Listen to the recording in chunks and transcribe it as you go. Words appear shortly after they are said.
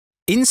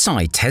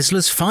Inside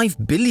Tesla's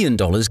 $5 billion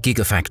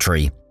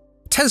Gigafactory.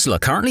 Tesla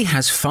currently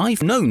has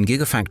 5 known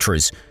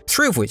Gigafactories,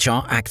 3 of which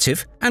are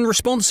active and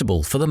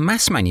responsible for the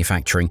mass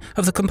manufacturing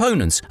of the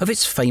components of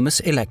its famous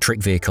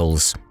electric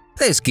vehicles.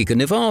 There's Giga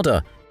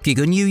Nevada,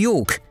 Giga New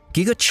York,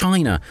 Giga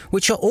China,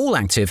 which are all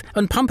active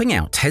and pumping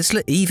out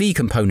Tesla EV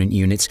component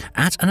units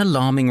at an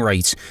alarming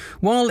rate,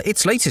 while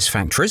its latest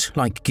factories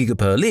like Giga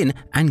Berlin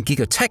and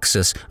Giga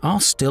Texas are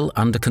still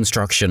under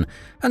construction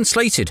and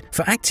slated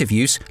for active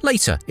use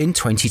later in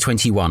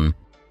 2021.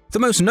 The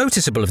most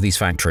noticeable of these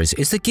factories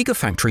is the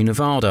Gigafactory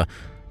Nevada,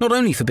 not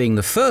only for being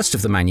the first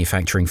of the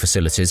manufacturing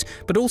facilities,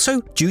 but also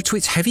due to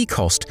its heavy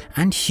cost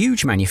and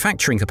huge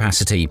manufacturing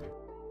capacity.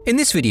 In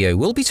this video,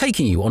 we'll be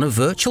taking you on a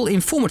virtual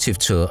informative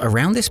tour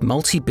around this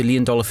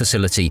multi-billion-dollar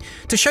facility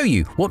to show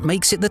you what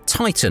makes it the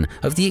titan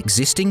of the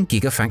existing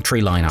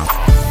Gigafactory lineup.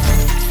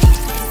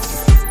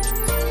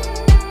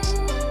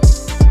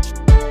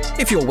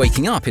 If you're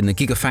waking up in the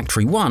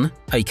Gigafactory 1,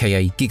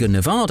 aka Giga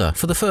Nevada,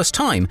 for the first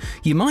time,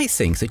 you might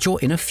think that you're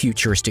in a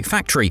futuristic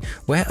factory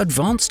where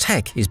advanced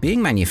tech is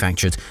being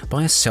manufactured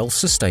by a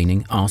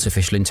self-sustaining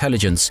artificial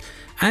intelligence.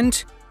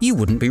 And you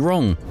wouldn't be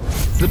wrong.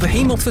 The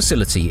behemoth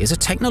facility is a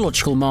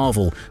technological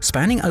marvel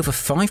spanning over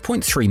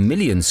 5.3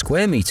 million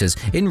square meters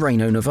in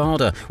Reno,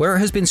 Nevada, where it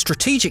has been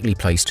strategically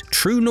placed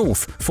true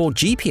north for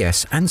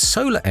GPS and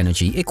solar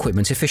energy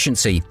equipment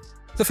efficiency.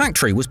 The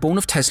factory was born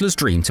of Tesla's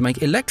dream to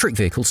make electric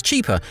vehicles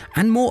cheaper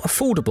and more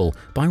affordable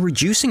by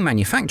reducing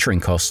manufacturing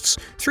costs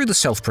through the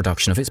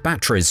self-production of its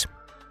batteries.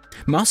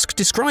 Musk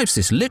describes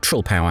this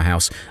literal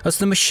powerhouse as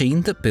the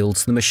machine that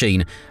builds the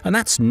machine, and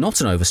that's not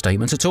an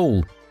overstatement at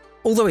all.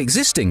 Although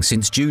existing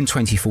since June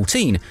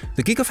 2014,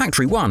 the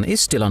Gigafactory 1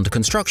 is still under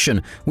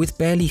construction, with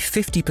barely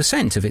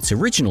 50% of its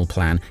original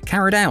plan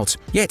carried out,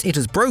 yet it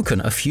has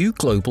broken a few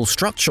global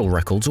structural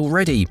records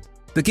already.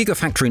 The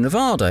Gigafactory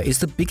Nevada is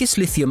the biggest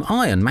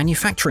lithium-ion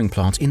manufacturing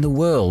plant in the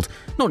world,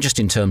 not just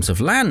in terms of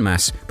land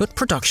mass, but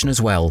production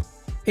as well.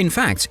 In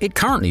fact, it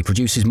currently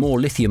produces more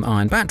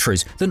lithium-ion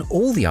batteries than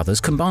all the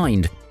others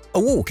combined. A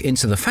walk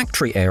into the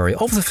factory area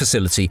of the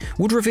facility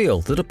would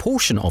reveal that a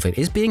portion of it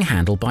is being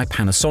handled by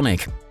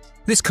Panasonic.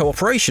 This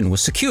cooperation was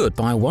secured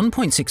by a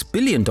 $1.6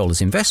 billion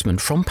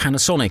investment from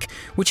Panasonic,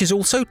 which is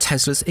also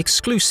Tesla's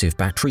exclusive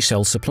battery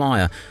cell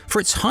supplier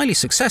for its highly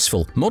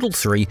successful Model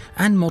 3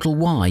 and Model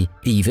Y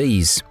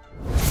EVs.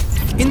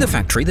 In the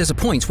factory, there's a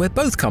point where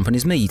both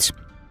companies meet.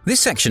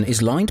 This section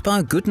is lined by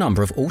a good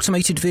number of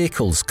automated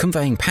vehicles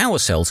conveying power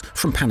cells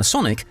from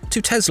Panasonic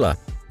to Tesla.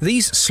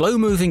 These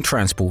slow-moving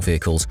transport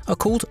vehicles are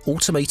called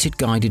automated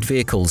guided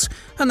vehicles,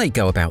 and they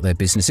go about their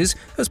businesses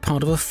as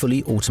part of a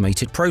fully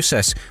automated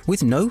process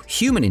with no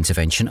human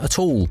intervention at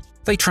all.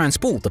 They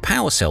transport the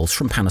power cells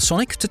from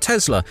Panasonic to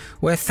Tesla,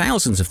 where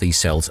thousands of these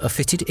cells are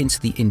fitted into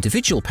the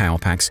individual power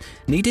packs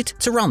needed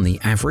to run the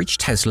average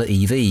Tesla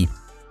EV.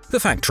 The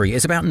factory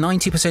is about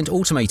 90%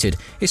 automated,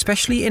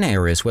 especially in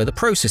areas where the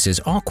processes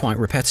are quite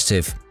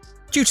repetitive.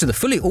 Due to the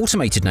fully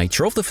automated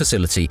nature of the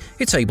facility,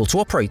 it's able to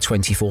operate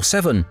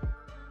 24/7.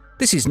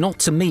 This is not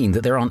to mean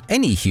that there aren't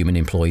any human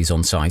employees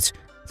on site.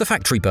 The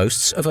factory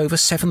boasts of over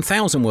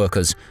 7,000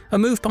 workers, a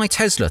move by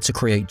Tesla to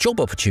create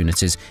job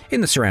opportunities in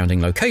the surrounding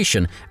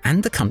location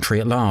and the country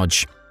at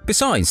large.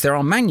 Besides, there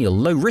are manual,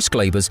 low-risk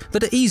labours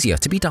that are easier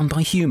to be done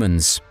by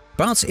humans.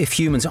 But if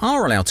humans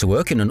are allowed to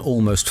work in an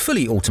almost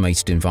fully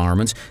automated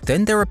environment,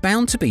 then there are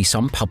bound to be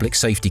some public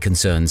safety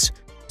concerns,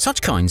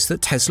 such kinds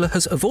that Tesla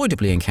has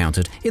avoidably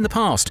encountered in the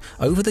past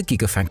over the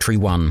Gigafactory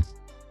 1.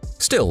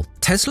 Still,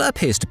 Tesla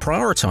appears to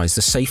prioritize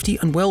the safety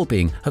and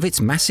well-being of its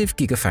massive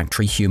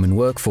Gigafactory human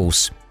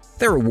workforce.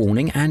 There are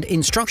warning and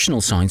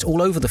instructional signs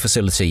all over the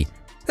facility.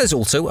 There's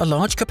also a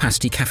large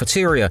capacity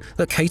cafeteria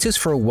that caters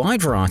for a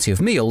wide variety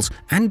of meals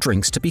and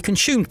drinks to be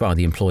consumed by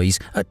the employees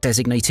at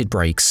designated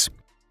breaks.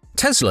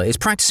 Tesla is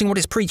practicing what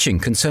it's preaching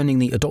concerning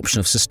the adoption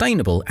of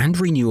sustainable and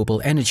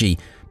renewable energy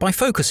by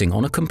focusing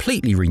on a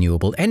completely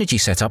renewable energy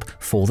setup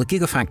for the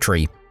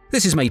Gigafactory.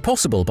 This is made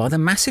possible by the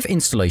massive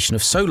installation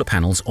of solar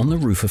panels on the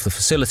roof of the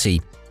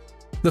facility.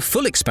 The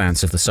full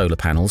expanse of the solar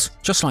panels,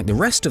 just like the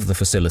rest of the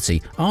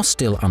facility, are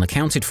still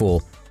unaccounted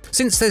for,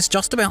 since there's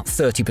just about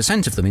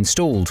 30% of them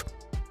installed.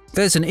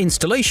 There's an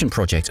installation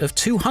project of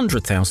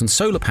 200,000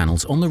 solar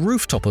panels on the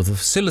rooftop of the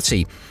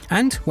facility,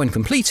 and when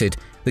completed,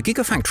 the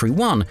Gigafactory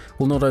 1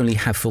 will not only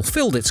have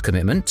fulfilled its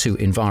commitment to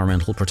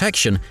environmental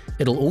protection,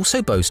 it'll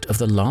also boast of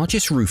the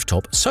largest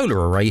rooftop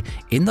solar array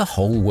in the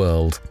whole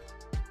world.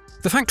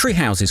 The factory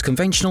houses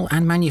conventional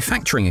and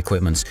manufacturing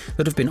equipment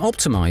that have been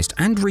optimized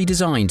and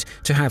redesigned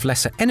to have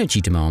lesser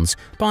energy demands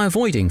by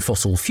avoiding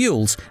fossil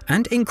fuels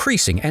and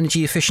increasing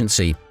energy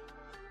efficiency.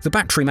 The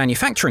battery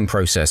manufacturing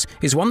process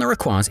is one that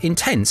requires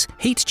intense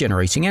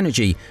heat-generating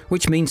energy,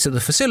 which means that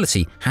the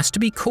facility has to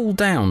be cooled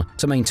down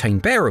to maintain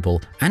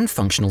bearable and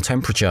functional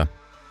temperature.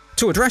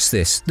 To address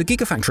this, the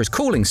Gigafactory's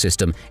cooling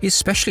system is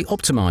specially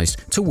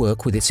optimized to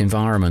work with its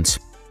environment.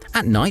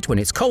 At night, when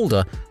it's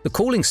colder, the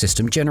cooling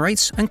system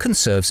generates and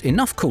conserves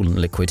enough coolant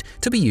liquid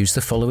to be used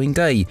the following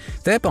day,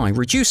 thereby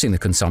reducing the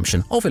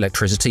consumption of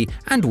electricity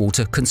and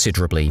water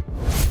considerably.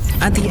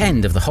 At the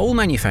end of the whole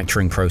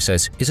manufacturing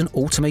process is an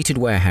automated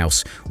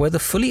warehouse where the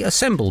fully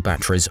assembled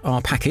batteries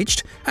are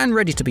packaged and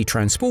ready to be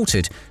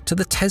transported to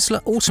the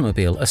Tesla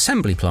automobile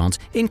assembly plant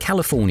in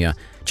California,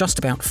 just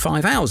about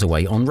 5 hours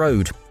away on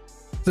road.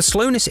 The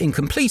slowness in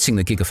completing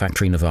the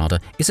Gigafactory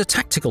Nevada is a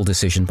tactical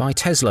decision by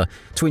Tesla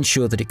to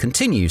ensure that it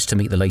continues to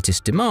meet the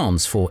latest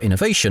demands for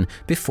innovation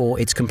before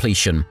its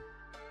completion.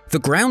 The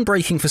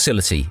groundbreaking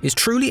facility is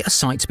truly a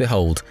sight to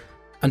behold,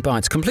 and by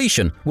its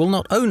completion will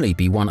not only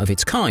be one of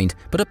its kind,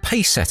 but a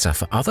pace-setter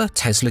for other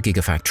Tesla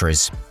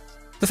Gigafactories.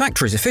 The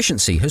factory's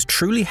efficiency has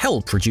truly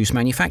helped reduce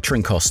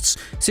manufacturing costs,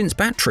 since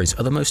batteries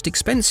are the most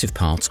expensive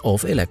part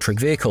of electric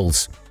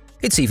vehicles.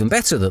 It's even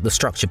better that the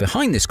structure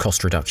behind this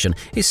cost reduction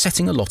is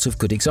setting a lot of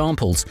good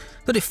examples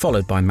that, if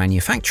followed by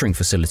manufacturing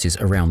facilities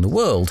around the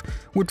world,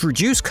 would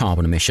reduce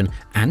carbon emission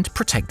and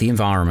protect the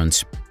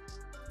environment.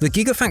 The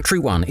Gigafactory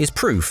 1 is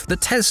proof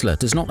that Tesla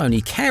does not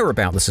only care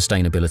about the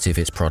sustainability of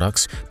its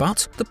products,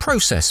 but the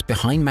process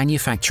behind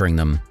manufacturing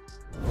them.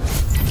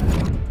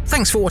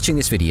 Thanks for watching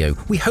this video.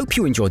 We hope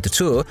you enjoyed the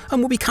tour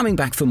and will be coming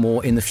back for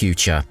more in the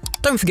future.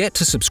 Don't forget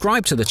to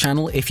subscribe to the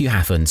channel if you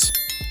haven't.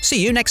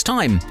 See you next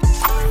time!